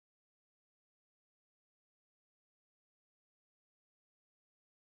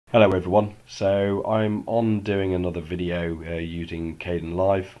Hello everyone, so I'm on doing another video using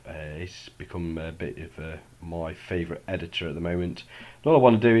Kdenlive. It's become a bit of my favourite editor at the moment. And all I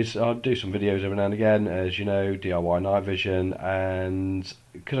want to do is I'll do some videos every now and again, as you know, DIY night vision, and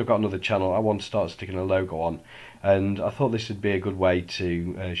because I've got another channel I want to start sticking a logo on, and I thought this would be a good way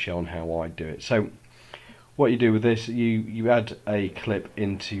to show on how I do it. So what you do with this, you add a clip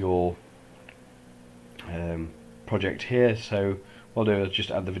into your project here. So what I'll do is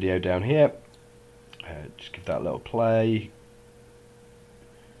just add the video down here, just give that a little play,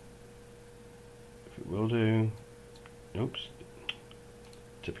 if it will do. Oops,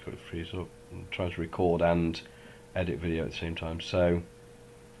 typically it frees up. I'm trying to record and edit video at the same time. So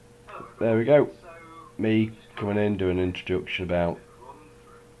there we go, me coming in doing an introduction about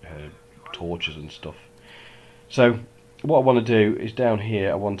torches and stuff. So what I want to do is down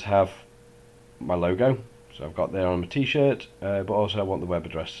here I want to have my logo. So I've got there on my t-shirt, but also I want the web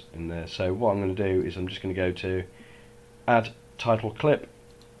address in there. So what I'm going to do is I'm just going to go to add title clip.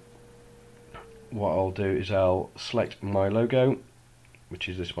 What I'll do is I'll select my logo, which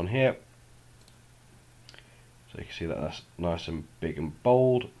is this one here. So you can see that that's nice and big and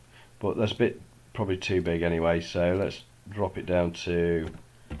bold, but that's a bit probably too big anyway, so let's drop it down to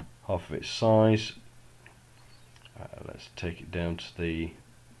half of its size. Let's take it down to the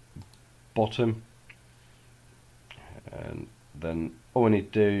bottom, and then all we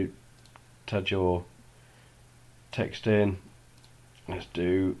need to do to add your text in, let's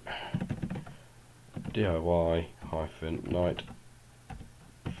do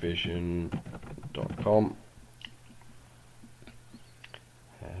DIY-nightvision.com.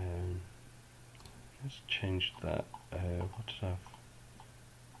 Let's change that. What did I have?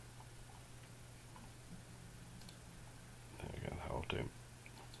 There we go, that'll do.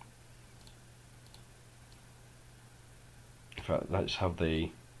 In fact, let's have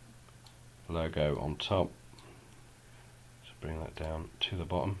the logo on top. So bring that down to the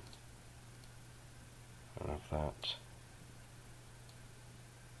bottom. And have that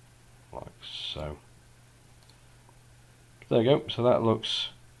like so. There we go. So that looks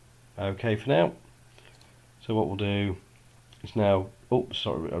okay for now. So what we'll do is now. Oh,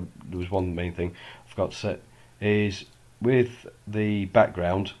 sorry. There was one main thing I forgot to set. Is with the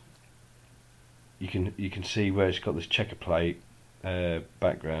background. You can see where it's got this checker plate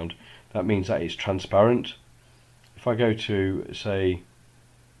background. That means that it's transparent. If I go to say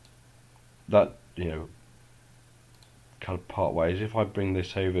that, you know, kind of part ways, if I bring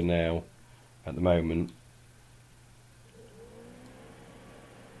this over now at the moment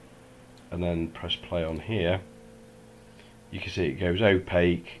and then press play on here, you can see it goes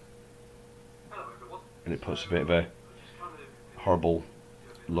opaque and it puts a bit of a horrible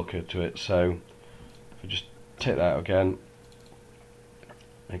look to it. So if I just take that out again,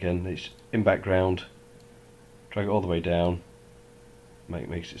 it's in background, drag it all the way down,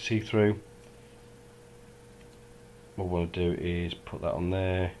 makes it see-through. What we want to do is put that on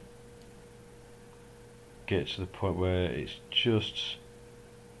there, get to the point where it's just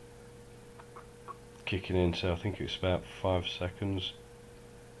kicking in, so I think it's about 5 seconds.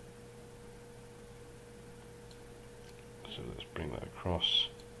 So let's bring that across.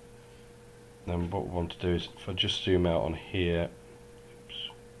 Then what we want to do is, if I just zoom out on here,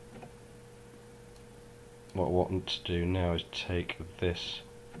 what I want to do now is take this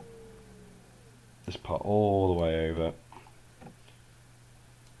part all the way over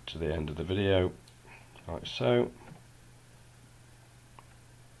to the end of the video, like so.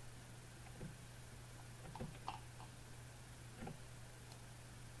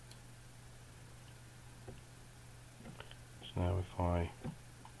 So now if I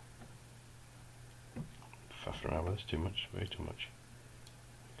faff around with this too much, way too much.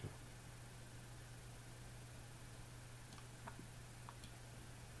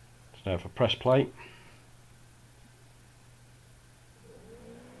 So now if I press play,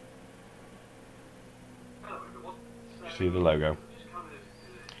 you see the logo.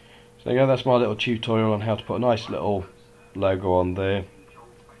 So there you go, that's my little tutorial on how to put a nice little logo on there.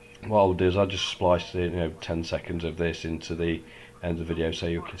 What I'll do is I'll just splice the 10 seconds of this into the end of the video so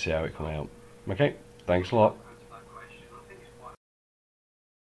you can see how it comes out. Okay, thanks a lot.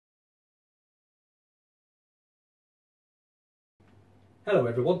 Hello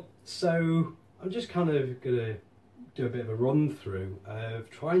everyone, so I'm just kind of going to do a bit of a run through of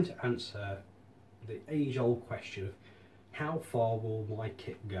trying to answer the age-old question of how far will my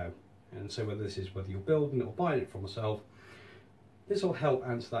kit go, and so whether you're building it or buying it from myself, this will help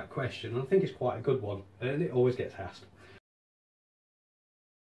answer that question, and I think it's quite a good one and it always gets asked.